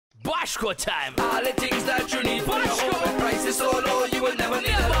Bashco time. All the things that you need for your home and prices so low you will never need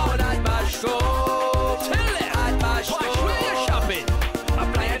alone at Bashco. Tell them. At Bashco. Where you shopping?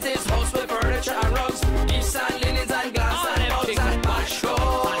 Appliances, houseware, furniture and rugs, gifts and linens and glass All and them mugs things. at Bashco.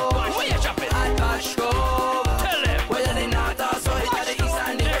 Where you shopping? At Bashco. Tell them. Whether they north or south, or the east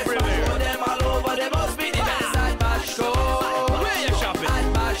and the west, Everywhere. Bashco them all over, they must be the best at Bashco. Where you shopping? At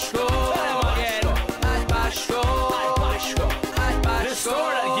Bashco. Tell them again. At Bashco. At Bashco. At Bashco. The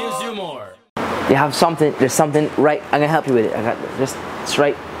store that gives you more. You have something, there's something right, I'm gonna help you with it. I got just, it's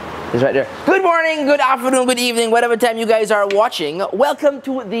right there. Good morning, good afternoon, good evening, whatever time you guys are watching. Welcome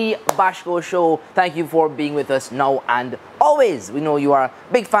to the Bashco Show. Thank you for being with us now and always. We know you are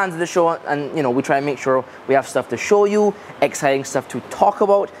big fans of the show, and you know, we try and make sure we have stuff to show you, exciting stuff to talk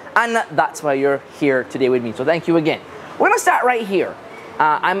about, and that's why you're here today with me. So thank you again. We're gonna start right here.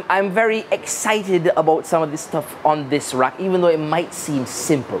 I'm very excited about some of this stuff on this rack, even though it might seem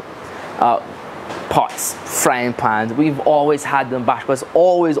simple. Pots, frying pans, we've always had them. Bashco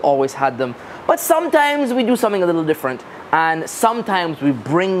has always had them, but sometimes we do something a little different, and sometimes we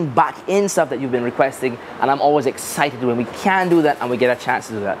bring back in stuff that you've been requesting, and I'm always excited when we can do that and we get a chance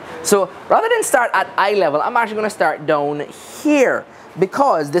to do that. So rather than start at eye level, I'm actually going to start down here,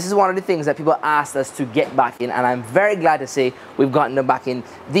 because this is one of the things that people asked us to get back in, and I'm very glad to say we've gotten them back in.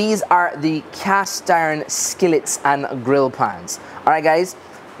 These are the cast iron skillets and grill pans. All right, guys.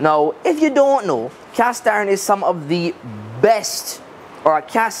 Now, if you don't know, cast iron is some of the best, or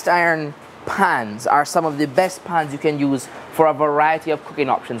cast iron pans are some of the best pans you can use for a variety of cooking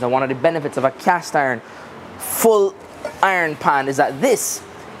options. And one of the benefits of a cast iron full iron pan is that this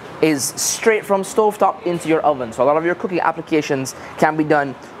is straight from stovetop into your oven. So a lot of your cooking applications can be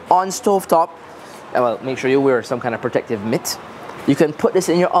done on stovetop. Well, make sure you wear some kind of protective mitt. You can put this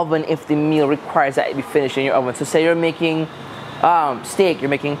in your oven if the meal requires that it be finished in your oven. So say you're making steak, you're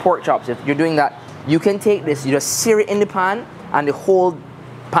making pork chops, if you're doing that, you can take this, you just sear it in the pan, and the whole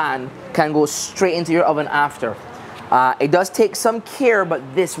pan can go straight into your oven after. It does take some care, but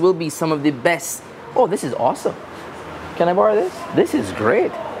this will be some of the best. Oh, this is awesome. Can I borrow this? This is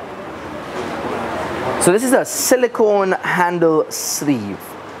great. So this is a silicone handle sleeve.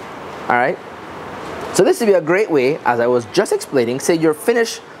 All right. So this would be a great way, as I was just explaining, say you're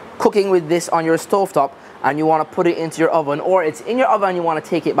finished cooking with this on your stovetop, and you want to put it into your oven, or it's in your oven and you want to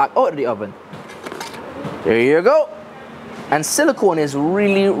take it back out of the oven. There you go. And silicone is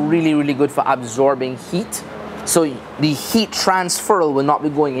really good for absorbing heat. So the heat transfer will not be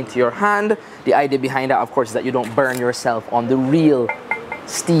going into your hand. The idea behind that, of course, is that you don't burn yourself on the real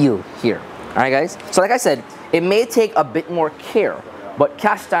steel here. All right, guys? So like I said, it may take a bit more care, but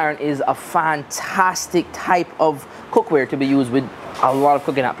cast iron is a fantastic type of cookware to be used with a lot of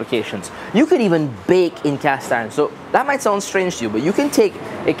cooking applications. You could even bake in cast iron. So that might sound strange to you, but you can take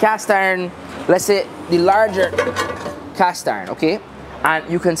a cast iron, let's say the larger cast iron, okay? And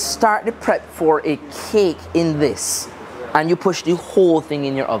you can start the prep for a cake in this, and you push the whole thing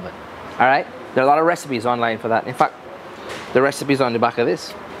in your oven, all right? There are a lot of recipes online for that. In fact, the recipe's on the back of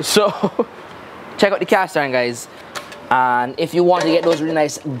this. So check out the cast iron, guys. And if you want to get those really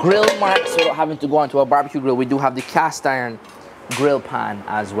nice grill marks without having to go onto a barbecue grill, we do have the cast iron grill pan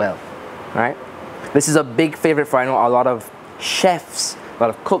as well. All right, this is a big favorite for, I know, a lot of chefs, a lot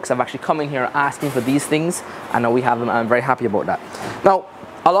of cooks have actually come in here asking for these things, and now we have them. I'm very happy about that. Now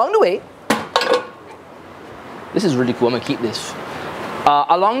along the way, this is really cool. I'm gonna keep this.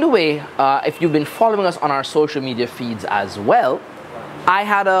 Along the way, if you've been following us on our social media feeds as well, I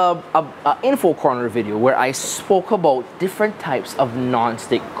had a info corner video where I spoke about different types of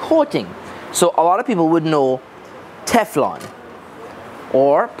non-stick coating. So a lot of people would know Teflon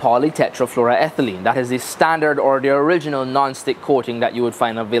or polytetrafluoroethylene. That is the standard or the original non-stick coating that you would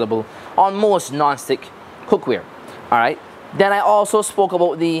find available on most non-stick cookware. All right. Then I also spoke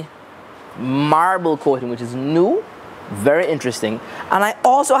about the marble coating, which is new, very interesting. And I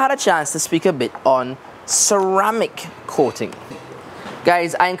also had a chance to speak a bit on ceramic coating.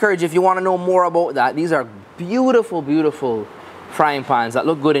 Guys, I encourage you, if you want to know more about that, these are beautiful frying pans that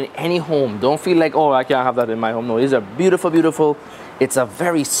look good in any home. Don't feel like, oh, I can't have that in my home. No, these are beautiful. It's a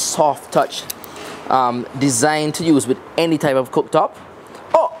very soft touch design to use with any type of cooktop.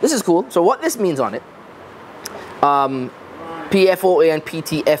 Oh, this is cool. So what this means on it, PFOA and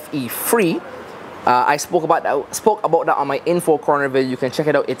PTFE free. I spoke about that on my info corner video. You can check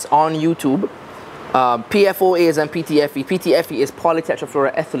it out. It's on YouTube. PFOAs and PTFE. PTFE is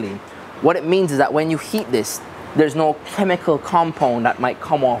polytetrafluoroethylene. What it means is that when you heat this, there's no chemical compound that might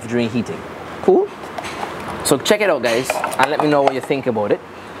come off during heating. Cool? So check it out, guys, and let me know what you think about it.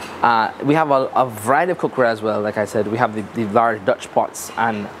 We have a variety of cookware as well. Like I said, we have the large Dutch pots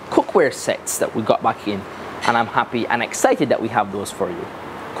and cookware sets that we got back in, and I'm happy and excited that we have those for you.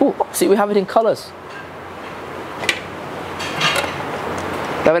 Cool. Oh, see, we have it in colors.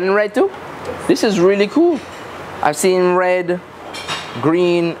 Have it in red too? This is really cool. I've seen red,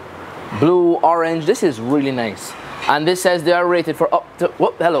 green, blue, orange. This is really nice. And this says they are rated for up to,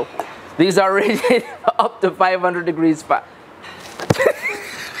 whoop, hello. These are rated up to 500 degrees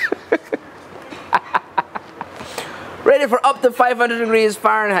rated for up to 500 degrees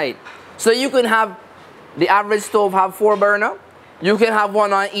Fahrenheit. So you can have, the average stove have 4 burner. You can have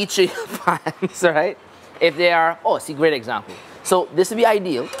one on each of your pans, right? If they are, oh, see, great example. So this would be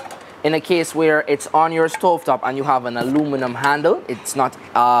ideal in a case where it's on your stovetop and you have an aluminum handle. It's not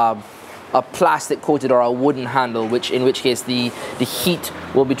a plastic coated or a wooden handle, in which case the heat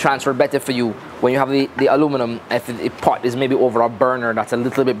will be transferred better for you. When you have the aluminum, if the pot is maybe over a burner that's a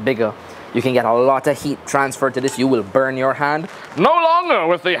little bit bigger, you can get a lot of heat transferred to this. You will burn your hand. No longer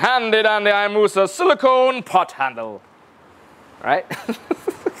with the handy dandy Imusa silicone pot handle. Right?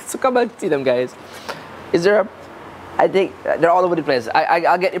 So come and see them, guys. Is there a, I think they're all over the place.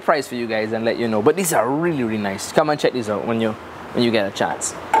 I'll get the price for you guys and let you know. But these are really, really nice. Come and check these out when you get a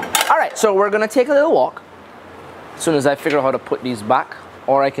chance. All right, so we're gonna take a little walk. As soon as I figure out how to put these back,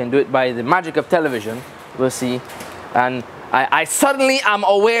 or I can do it by the magic of television, we'll see. And I suddenly am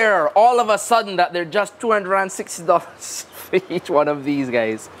aware, all of a sudden, that they're just $260 for each one of these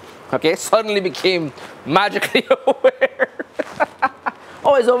guys. Okay, suddenly became magically aware.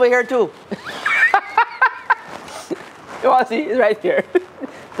 Oh, it's over here too. You want to see? It's right here.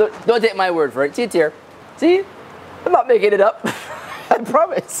 So don't take my word for it. See it here. See? I'm not making it up. I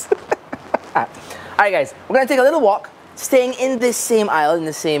promise. All right, guys. We're going to take a little walk, staying in this same aisle, in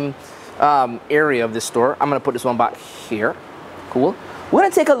the same area of the store. I'm going to put this one back here. Cool. We're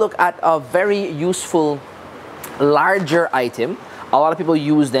going to take a look at a very useful, larger item. A lot of people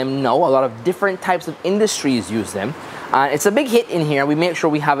use them now. A lot of different types of industries use them. It's a big hit in here. We make sure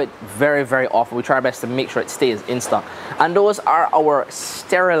we have it very, very often. We try our best to make sure it stays in stock. And those are our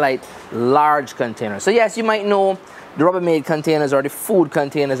Sterilite large containers. So yes, you might know the Rubbermaid containers or the food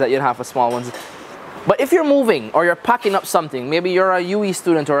containers that you'd have for small ones. But if you're moving or you're packing up something, maybe you're a UE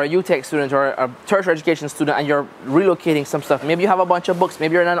student or a UTech student or a tertiary education student and you're relocating some stuff. Maybe you have a bunch of books.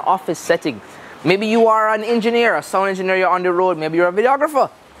 Maybe you're in an office setting. Maybe you are an engineer, a sound engineer, you're on the road. Maybe you're a videographer.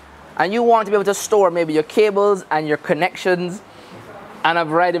 And you want to be able to store maybe your cables and your connections and a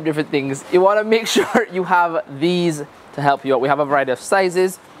variety of different things. You want to make sure you have these to help you out. We have a variety of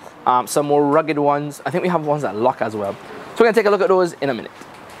sizes, some more rugged ones. I think we have ones that lock as well. So we're going to take a look at those in a minute.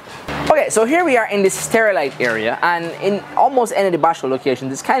 Okay, so here we are in this Sterilite area, and in almost any of the Bashco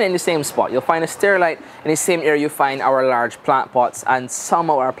locations, it's kind of in the same spot. You'll find a Sterilite in the same area you find our large plant pots and some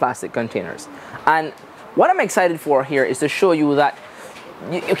of our plastic containers. And what I'm excited for here is to show you that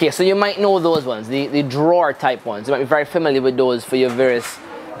okay, so you might know those ones, the drawer type ones. You might be very familiar with those for your various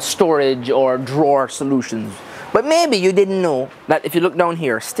storage or drawer solutions. But maybe you didn't know that if you look down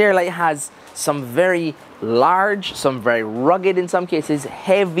here, Sterilite has some very large, some very rugged, in some cases,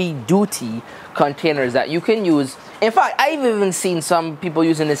 heavy duty containers that you can use. In fact, I've even seen some people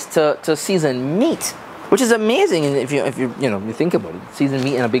using this to season meat, which is amazing if you think about it. Season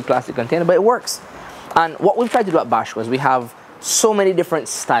meat in a big plastic container, but it works. And what we've tried to do at Bashco is we have so many different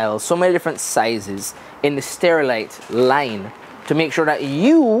styles, so many different sizes in the Sterilite line to make sure that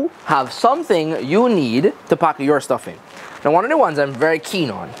you have something you need to pack your stuff in. Now, one of the ones I'm very keen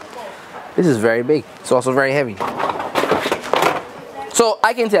on, this is very big. It's also very heavy. So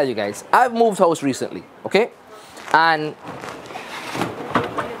I can tell you guys, I've moved house recently, okay? And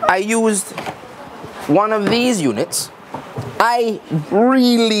I used one of these units. I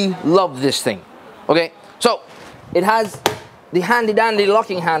really love this thing, okay? So it has the handy dandy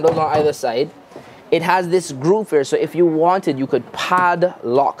locking handles on either side. It has this groove here, so if you wanted, you could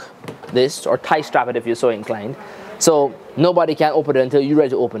padlock this or tie strap it if you're so inclined. So nobody can open it until you're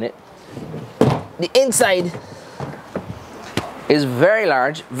ready to open it. The inside is very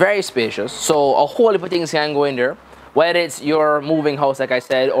large, very spacious, so a whole heap of things can go in there. Whether it's your moving house, like I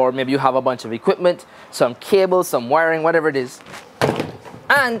said, or maybe you have a bunch of equipment, some cables, some wiring, whatever it is.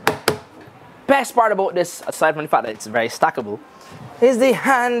 And best part about this, aside from the fact that it's very stackable, is the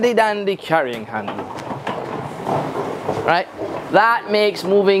handy dandy carrying handle. Right? That makes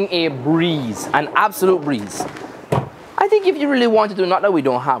moving a breeze, an absolute breeze. I think if you really want to do, not that we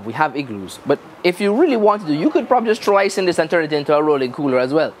don't have, we have igloos, but if you really want to do, you could probably just throw ice in this and turn it into a rolling cooler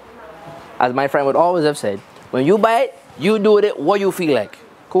as well. As my friend would always have said, when you buy it, you do with it what you feel like.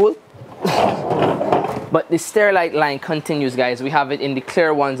 Cool? But the Stairlight line continues, guys. We have it in the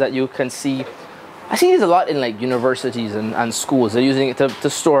clear ones that you can see. I see these a lot in like universities and schools. They're using it to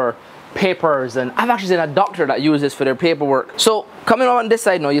store papers, and I've actually seen a doctor that uses this for their paperwork. So coming on this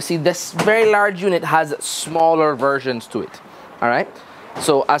side now, you see this very large unit has smaller versions to it. All right.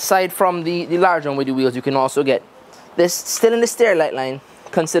 So aside from the large one with the wheels, you can also get this still in the Stairlight line.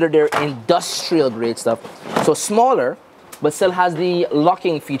 Consider their industrial grade stuff. So smaller, but still has the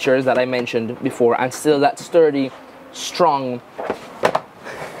locking features that I mentioned before, and still that sturdy, strong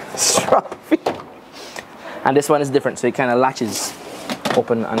feet. And this one is different, so it kind of latches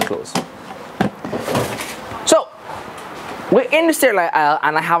open and close. So we're in the Stairlight aisle,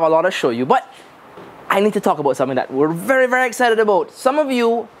 and I have a lot to show you, but I need to talk about something that we're very, very excited about. Some of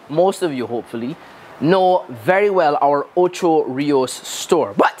you, most of you hopefully, know very well our Ocho Rios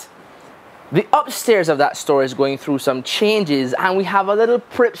store, but the upstairs of that store is going through some changes, and we have a little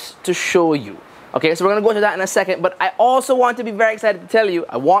prips to show you. Okay, so we're gonna go to that in a second, but I also want to be very excited to tell you,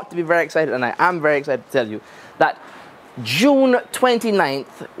 and I am very excited to tell you, that June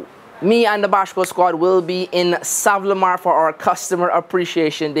 29th, me and the Bashco squad will be in Savlamar for our Customer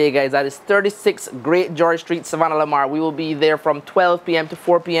Appreciation Day, guys. That is 36 Great George Street, Savannah Lamar. We will be there from 12 p.m. to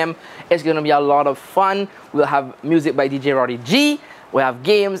 4 p.m. It's going to be a lot of fun. We'll have music by DJ Roddy G. We'll have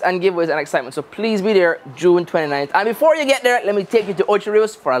games and giveaways and excitement. So please be there June 29th. And before you get there, let me take you to Ocho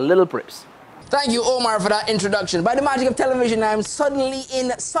Rios for a little prips. Thank you, Omar, for that introduction. By the magic of television, I am suddenly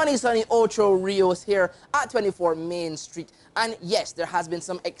in sunny Ocho Rios here at 24 Main Street. And yes, there has been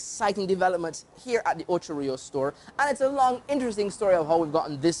some exciting developments here at the Ocho Rios store. And it's a long, interesting story of how we've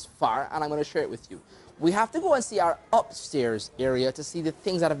gotten this far, and I'm going to share it with you. We have to go and see our upstairs area to see the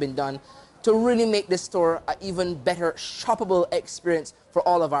things that have been done to really make this store an even better shoppable experience for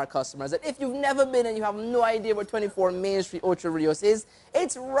all of our customers. And if you've never been and you have no idea where 24 Main Street Ocho Rios is,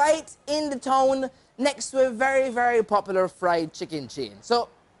 it's right in the town next to a very, very popular fried chicken chain. So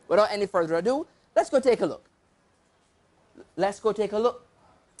without any further ado, let's go take a look. Let's go take a look.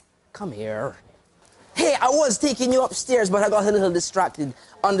 Come here. Hey, I was taking you upstairs, but I got a little distracted,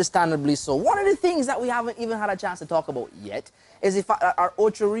 understandably so. One of the things that we haven't even had a chance to talk about yet is the fact that our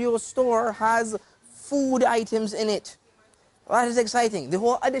Ocho Rios store has food items in it. Well, that is exciting. The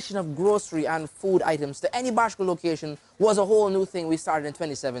whole addition of grocery and food items to any Bashco location was a whole new thing we started in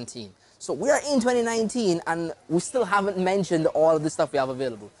 2017. So we are in 2019 and we still haven't mentioned all of the stuff we have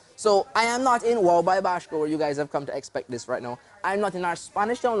available. So I am not in Wow by Bashco, where you guys have come to expect this right now. I'm not in our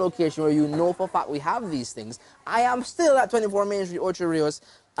Spanish Town location where you know for a fact we have these things. I am still at 24 Main Street, Ocho Rios,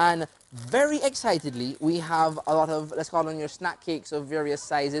 and very excitedly, we have a lot of, let's call them your snack cakes of various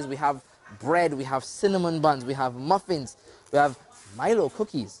sizes. We have bread, we have cinnamon buns, we have muffins, we have Milo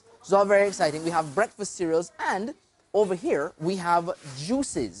cookies. It's all very exciting. We have breakfast cereals, and over here, we have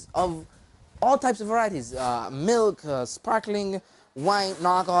juices of all types of varieties. Milk, sparkling, wine,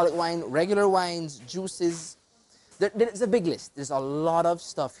 non-alcoholic wine, regular wines, juices. There's a big list. There's a lot of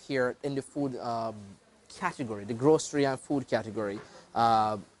stuff here in the food category, the grocery and food category.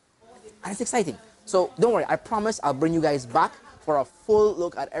 And it's exciting. So don't worry, I promise I'll bring you guys back for a full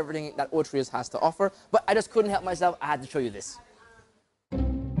look at everything that Ocho Rios has to offer. But I just couldn't help myself. I had to show you this.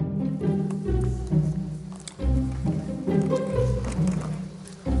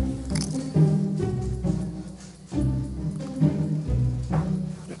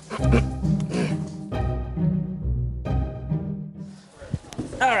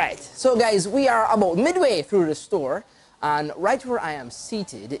 All right, so guys, we are about midway through the store, and right where I am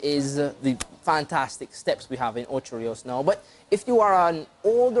seated is the fantastic steps we have in Ocho Rios now. But if you are an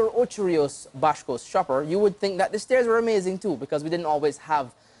older Ocho Rios Bashco shopper, you would think that the stairs were amazing too, because we didn't always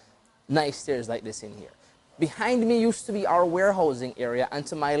have nice stairs like this in here. Behind me used to be our warehousing area, and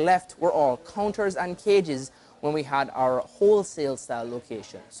to my left were all counters and cages when we had our wholesale style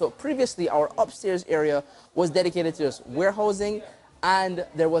location. So previously, our upstairs area was dedicated to just warehousing, and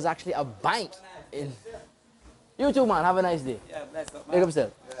there was actually a bank in. You too, man. Have a nice day. Yeah, bless up, man. Make up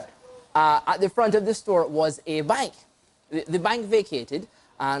yourself. Yeah. At the front of the store was a bank. The bank vacated,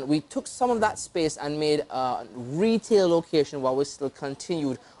 and we took some of that space and made a retail location while we still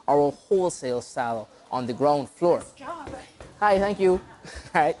continued our wholesale style on the ground floor. Nice job. Hi, thank you.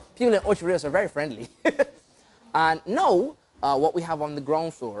 All right. People in Ocho Rios are very friendly. And now, what we have on the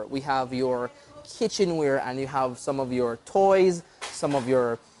ground floor, we have your kitchenware, and you have some of your toys, some of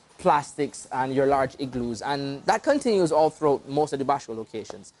your plastics, and your large igloos, and that continues all throughout most of the Bashco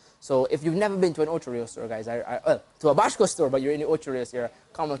locations. So if you've never been to an Ocho Rios store, guys, well, to a Bashco store, but you're in the Ocho Rios here,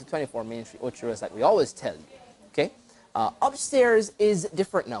 come on to 24 Main Street Ocho Rios, like we always tell you. Okay. Upstairs is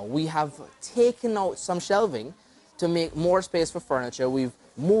different now. We have taken out some shelving to make more space for furniture. We've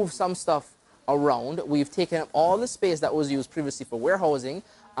moved some stuff around. We've taken up all the space that was used previously for warehousing.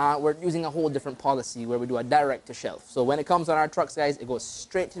 We're using a whole different policy where we do a direct to shelf. So when it comes on our trucks, guys, it goes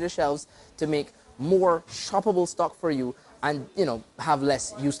straight to the shelves to make more shoppable stock for you and, you know, have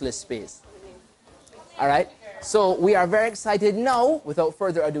less useless space. All right. So we are very excited now, without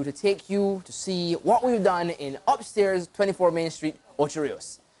further ado, to take you to see what we've done in upstairs 24 Main Street, Ocho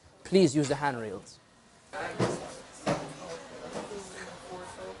Rios. Please use the handrails.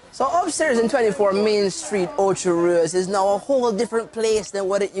 So upstairs in 24 Main Street, Ocho Rios is now a whole different place than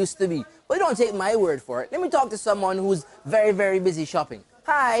what it used to be. But don't take my word for it. Let me talk to someone who's very, very busy shopping.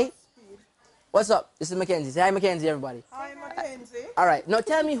 Hi. What's up? This is Mackenzie. Say hi, Mackenzie, everybody. Hi, Mackenzie. All right. Now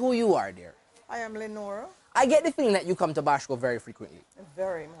tell me who you are, dear. I am Lenora. I get the feeling that you come to Bashco very frequently.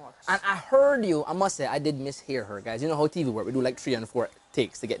 Very much. And I heard you, I must say, I did mishear her, guys. You know how TV work. We do like 3 and 4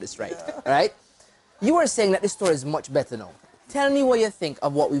 takes to get this right. Yeah. All right? You were saying that this store is much better now. Tell me what you think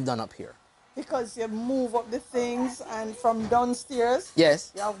of what we've done up here. Because you move up the things and from downstairs,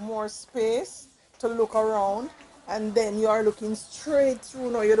 Yes. you have more space to look around. And then you are looking straight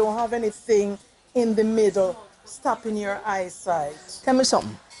through now. You don't have anything in the middle stopping your eyesight. Tell me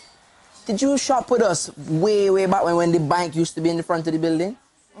something. Did you shop with us way, way back when the bank used to be in the front of the building?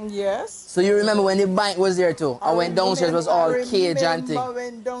 Yes. So you remember when the bank was there too? Or when downstairs was all cage and thing? I remember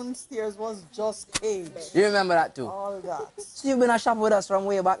when downstairs was just cage. You remember that too? All that. So you've been a shop with us from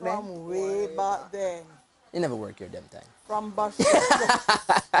way back then? From way back then. You never work here them time. From Bashco.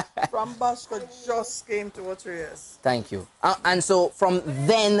 From Bashco just came to Ocho Rios. Thank you. And so from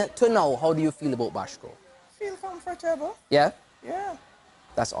then to now, how do you feel about Bashco? Feel comfortable. Yeah? Yeah.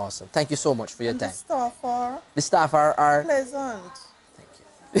 That's awesome. Thank you so much for your And time. the staff are The staff are pleasant.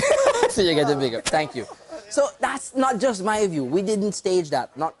 so you get the bigger. Thank you. So that's not just my view. We didn't stage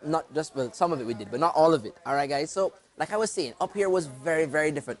that. Not just, well, some of it we did, but not all of it. All right, guys. So like I was saying, up here was very,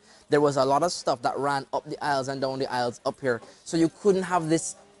 very different. There was a lot of stuff that ran up the aisles and down the aisles up here. So you couldn't have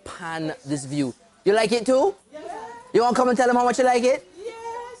this this view. You like it too? Yes. You want to come and tell them how much you like it?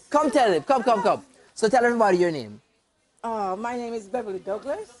 Yes. Come tell them. Come. So tell everybody your name. My name is Beverly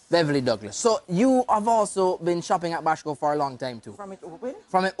Douglas. Beverly Douglas. So you have also been shopping at Bashco for a long time too? From it open.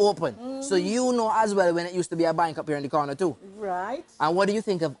 From it open. So you know as well when it used to be a bank up here in the corner too. Right. And what do you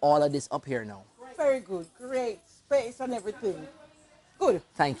think of all of this up here now? Very good. Great space and everything. Good.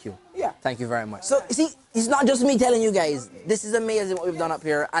 Thank you. Yeah. Thank you very much. So, you see, it's not just me telling you guys. This is amazing what we've done up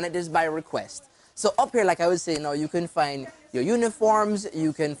here, and it is by request. So up here, like I was saying, now you can find your uniforms,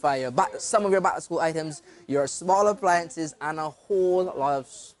 you can find your some of your back-to-school items, your small appliances, and a whole lot of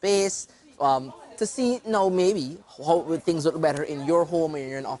space to see now maybe how things look better in your home or in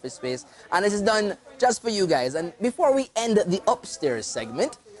your office space. And this is done just for you guys. And before we end the upstairs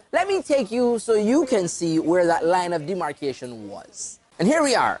segment, let me take you so you can see where that line of demarcation was. And here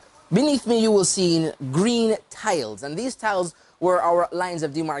we are. Beneath me, you will see green tiles. And these tiles were our lines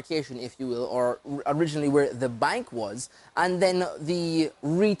of demarcation, if you will, or originally where the bank was, and then the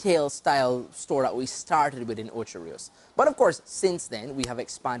retail style store that we started with in Ocho Rios. But of course, since then, we have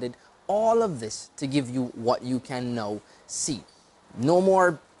expanded all of this to give you what you can now see. No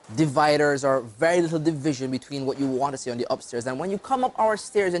more dividers or very little division between what you want to see on the upstairs. And when you come up our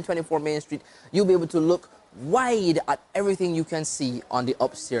stairs in 24 Main Street, you'll be able to look wide at everything you can see on the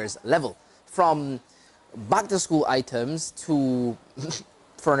upstairs level. From back-to-school items to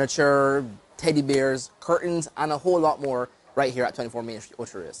furniture, teddy bears, curtains, and a whole lot more right here at 24 Main Street,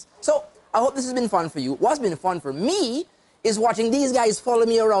 Ocho Rios. So I hope this has been fun for you. What's been fun for me is watching these guys follow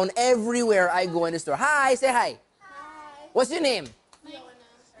me around everywhere I go in the store. Hi, say hi. Hi. What's your name?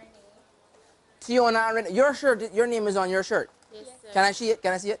 Tiona and Renee. Your shirt, your name is on your shirt. Yes, sir. Can I see it?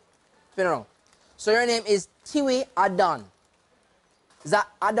 Can I see it? Spin around. So your name is Tiwi Adon. Is that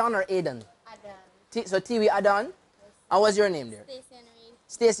Adon or Aden? Adam. So Tiwi Adon. Yes. And what's your name there? Stacy and Reed.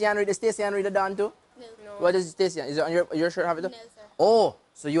 Stacey and Reed. Is Stacey and Reed Adon too? No. What is Stacey? Is it on your shirt? Have it? No, sir. Oh,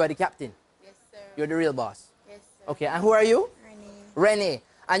 so you are the captain. Yes, sir. You're the real boss. Yes, sir. Okay, and who are you? Renee. Renee.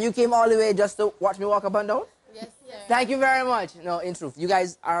 And you came all the way just to watch me walk up and down? Yes, sir. Thank you very much. No, in truth, you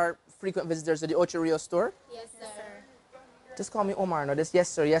guys are frequent visitors to the Ocho Rios store. Yes, sir. Just call me Omar. No, this yes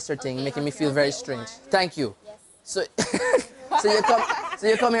sir thing Okay, making me okay, feel very okay, strange. Omar. Thank you. Yes. So, so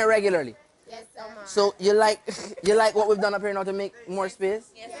you come here regularly. Yes, Omar. So you like what we've done up here now to make more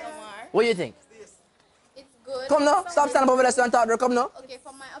space? Yes, Omar. What do you think? It's good. Come now, stop standing up over there and talk to her. Come now. Okay,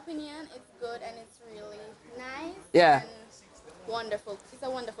 for my opinion, it's good and it's really nice. Yeah. And wonderful. It's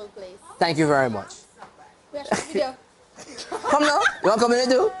a wonderful place. Thank you very much. We are shooting video. Come now. You want to come in and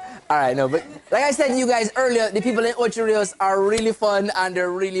do? All right, no, but like I said to you guys earlier, the people in Ocho Rios are really fun and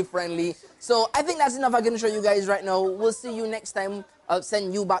they're really friendly. So I think that's enough I can show you guys right now. We'll see you next time. I'll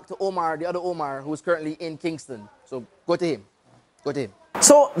send you back to Omar, the other Omar, who's currently in Kingston. So go to him. Go to him.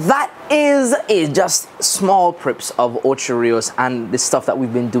 So that is just small prips of Ocho Rios and the stuff that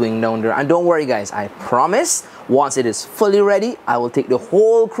we've been doing down there. And don't worry guys, I promise, once it is fully ready, I will take the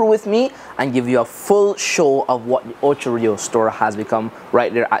whole crew with me and give you a full show of what the Ocho Rios store has become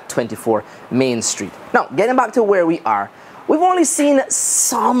right there at 24 Main Street. Now, getting back to where we are, we've only seen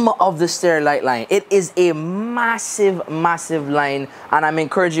some of the Sterilite line. It is a massive, massive line, and I'm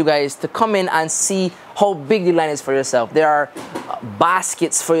encouraging you guys to come in and see how big the line is for yourself. There are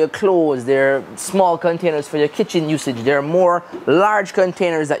baskets for your clothes, there are small containers for your kitchen usage, there are more large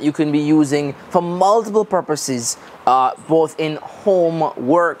containers that you can be using for multiple purposes, both in home,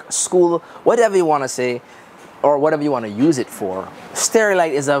 work, school, whatever you want to say, or whatever you want to use it for.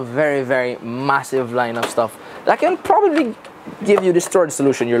 Sterilite is a very, very massive line of stuff that can probably give you the storage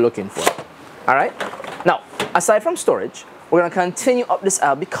solution you're looking for. All right? Now, aside from storage, we're going to continue up this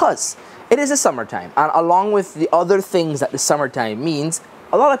aisle because it is the summertime. And along with the other things that the summertime means,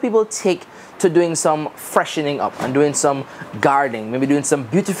 a lot of people take to doing some freshening up and doing some gardening, maybe doing some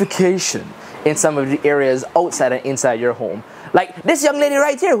beautification in some of the areas outside and inside your home. Like this young lady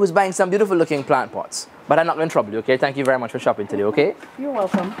right here who's buying some beautiful looking plant pots. But I'm not going to trouble you, okay? Thank you very much for shopping today, okay? You're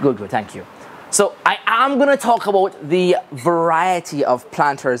welcome. Good, good, thank you. So I am going to talk about the variety of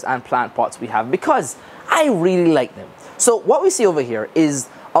planters and plant pots we have because I really like them. So what we see over here is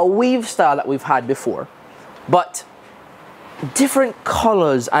a weave style that we've had before, but different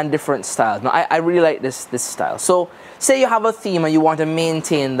colors and different styles. Now I really like this style. So say you have a theme and you want to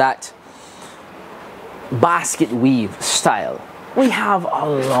maintain that basket weave style. We have a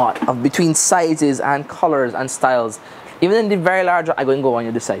lot of between sizes and colors and styles. Even in the very large, I'm going to go on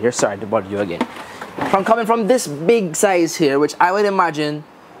your side here. Sorry to bother you again. Coming from this big size here, which I would imagine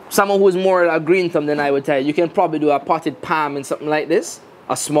someone who's more a green thumb than I would tell you, you can probably do a potted palm in something like this.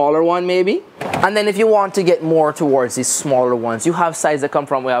 A smaller one maybe. And then if you want to get more towards these smaller ones, you have sizes that come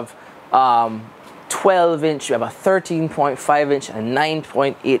from, we have 12 inch, we have a 13.5 inch, and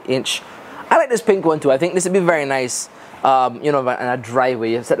 9.8 inch. I like this pink one too. I think this would be very nice, you know, in a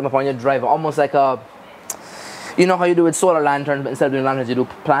driveway. You set them up on your driveway, almost like a, you know how you do with solar lanterns, but instead of doing lanterns, you do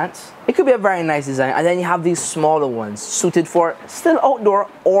plants. It could be a very nice design. And then you have these smaller ones suited for still outdoor,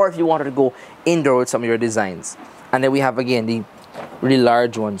 or if you wanted to go indoor with some of your designs. And then we have, again, the really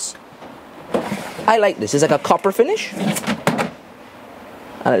large ones. I like this. It's like a copper finish.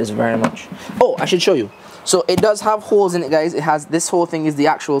 I like this very much. Oh, I should show you. So it does have holes in it, guys. It has, this whole thing is the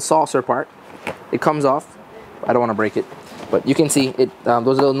actual saucer part. It comes off. I don't want to break it, but you can see it.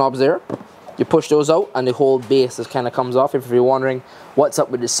 Those little knobs there. You push those out and the whole base just kind of comes off. If you're wondering what's up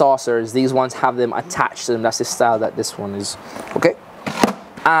with the saucers, these ones have them attached to them. That's the style that this one is. Okay.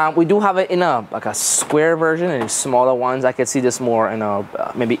 We do have it in a like a square version and smaller ones. I could see this more in a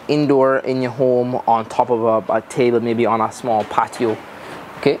maybe indoor in your home on top of a table, maybe on a small patio.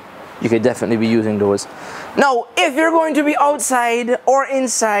 Okay. You could definitely be using those. Now, if you're going to be outside or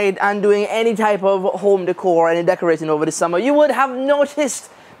inside and doing any type of home decor and decorating over the summer, you would have noticed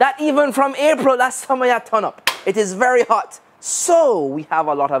that even from April, that summer you turn up. It is very hot. So we have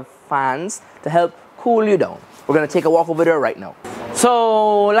a lot of fans to help cool you down. We're gonna take a walk over there right now.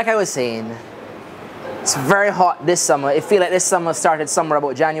 So, like I was saying, it's very hot this summer. It feels like this summer started somewhere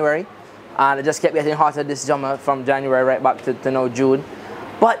about January. And it just kept getting hotter this summer from January right back to now June.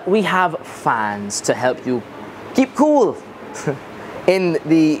 But we have fans to help you keep cool in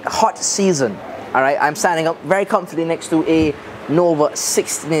the hot season. All right, I'm standing up very comfortably next to a Nova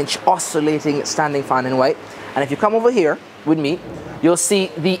 16-inch oscillating standing fan in white. And if you come over here with me, you'll see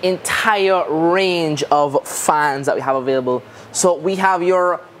the entire range of fans that we have available. So we have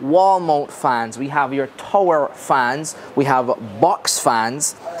your wall mount fans, we have your tower fans, we have box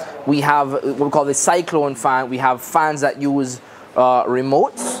fans, we have what we call the cyclone fan, we have fans that use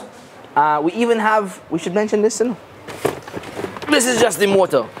remotes. We even have, we should mention this, this is just the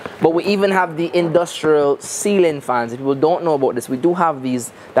motor, but we even have the industrial ceiling fans. If people don't know about this, we do have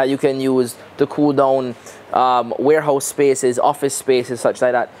these that you can use to cool down warehouse spaces, office spaces, such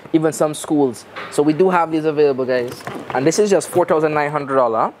like that, even some schools. So we do have these available, guys. And this is just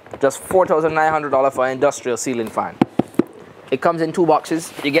 $4,900, just $4,900 for an industrial ceiling fan. It comes in 2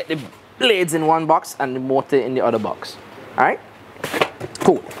 boxes. You get the blades in 1 box and the motor in the other box. All right,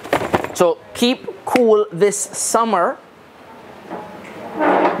 cool. So keep cool this summer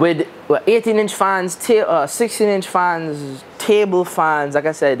with 18-inch fans, 16-inch fans, table fans, like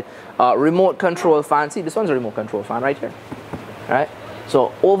I said, remote control fan. See, this one's a remote control fan right here. All right.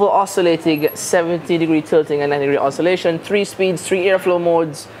 So over oscillating, 70-degree tilting and 90-degree oscillation, 3 speeds, 3 airflow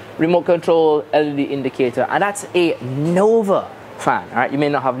modes, remote control, LED indicator, and that's a Nova fan. All right, you may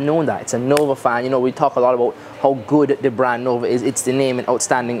not have known that it's a Nova fan. You know, we talk a lot about how good the brand Nova is. It's the name in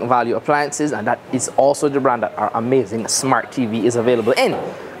outstanding value appliances, and that is also the brand that our amazing smart TV is available in.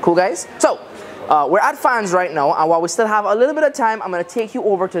 Cool, guys. So we're at fans right now, and while we still have a little bit of time, I'm going to take you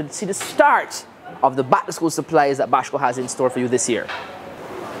over to see the start of the back to school supplies that Bashco has in store for you this year.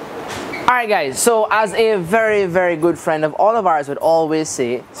 Alright guys, so as a very, very good friend of all of ours would always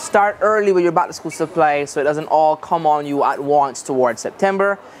say, start early with your back to school supply so it doesn't all come on you at once towards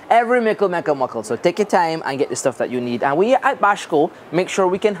September. Every mickle make a muckle, so take your time and get the stuff that you need. And we at Bashco make sure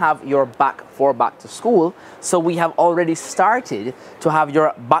we can have your back for back to school. So we have already started to have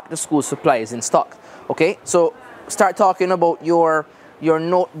your back to school supplies in stock. Okay, so start talking about your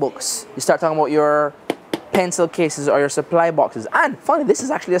notebooks. You start talking about your pencil cases or your supply boxes. And funny, this is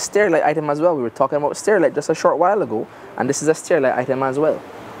actually a Stairlight item as well. We were talking about Stairlight just a short while ago, and this is a Stairlight item as well.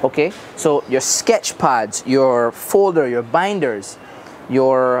 Okay, so your sketch pads, your folder, your binders,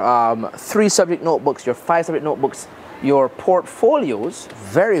 your 3 subject notebooks, your 5 subject notebooks, your portfolios,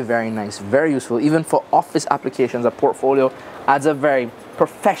 very, very nice, very useful. Even for office applications, a portfolio adds a very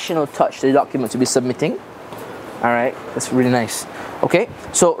professional touch to the documents you'll be submitting. All right, that's really nice. Okay,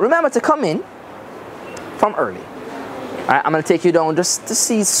 so remember to come in from early. All right, I'm going to take you down just to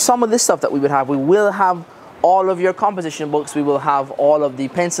see some of the stuff that we would have. We will have all of your composition books. We will have all of the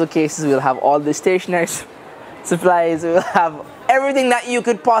pencil cases. We will have all the stationery supplies. We will have everything that you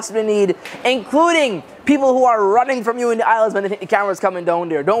could possibly need, including people who are running from you in the aisles when they think the camera's coming down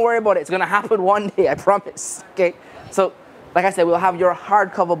there. Don't worry about it. It's going to happen one day, I promise. Okay, so like I said, we'll have your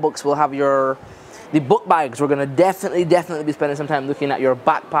hardcover books. We'll have the book bags. We're going to definitely be spending some time looking at your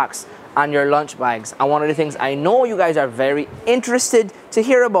backpacks and your lunch bags. And one of the things I know you guys are very interested to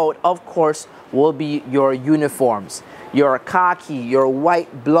hear about, of course, will be your uniforms. Your khaki, your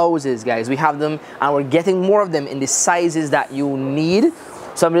white blouses, guys. We have them, and we're getting more of them in the sizes that you need.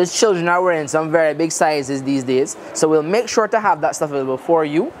 Some of these children are wearing some very big sizes these days. So we'll make sure to have that stuff available for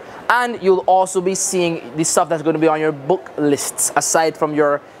you. And you'll also be seeing the stuff that's going to be on your book lists, aside from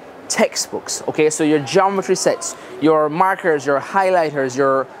your textbooks. Okay, so your geometry sets, your markers, your highlighters,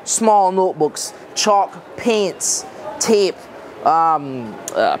 your small notebooks, chalk, paints, tape,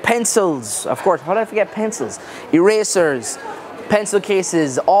 pencils, of course. How did I forget pencils? Erasers, pencil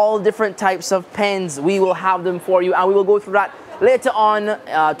cases, all different types of pens. We will have them for you, and we will go through that later on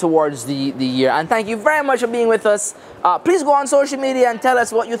towards the year. And thank you very much for being with us. Please go on social media and tell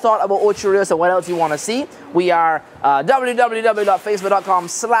us what you thought about Ocho Rios and what else you want to see. We are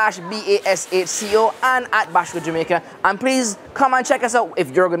www.facebook.com/BASHCO and at Bashco Jamaica. And please come and check us out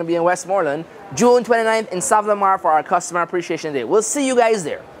if you're going to be in Westmoreland, June 29th in Savlamar for our Customer Appreciation Day. We'll see you guys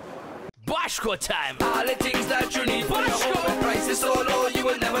there. Bashco time. All the things that you